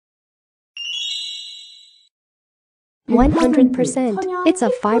100%. It's a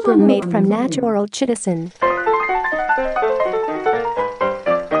fiber made from natural chitosan.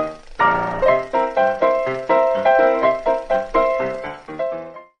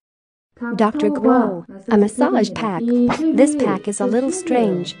 Dr. Guo, a massage pack. This pack is a little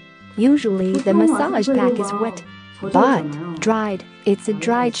strange. Usually the massage pack is wet, but dried. It's a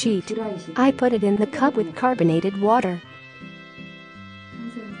dried sheet. I put it in the cup with carbonated water.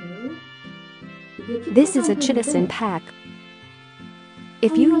 This is a chitosan pack.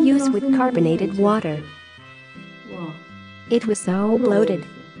 If you use with carbonated water, it was so bloated.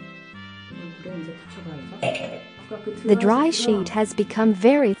 The dry sheet has become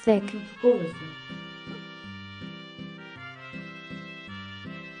very thick.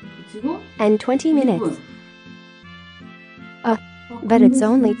 And 20 minutes. But it's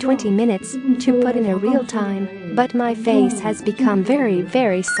only 20 minutes to put in a real time, but my face has become very,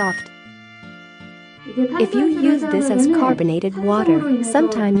 very soft. If you use this as carbonated water,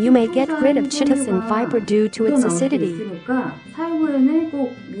 sometime you may get rid of chitosan fiber due to its acidity.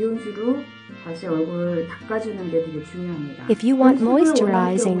 If you want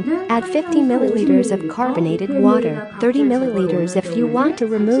moisturizing, add 50 milliliters of carbonated water, 30 milliliters if you want to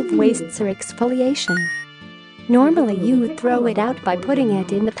remove wastes or exfoliation. Normally you throw it out by putting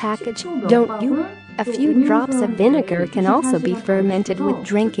it in the package, don't you? A few drops of vinegar can also be fermented with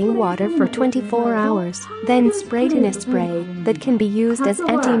drinking water for 24 hours, then sprayed in a spray that can be used as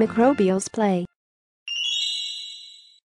antimicrobial spray.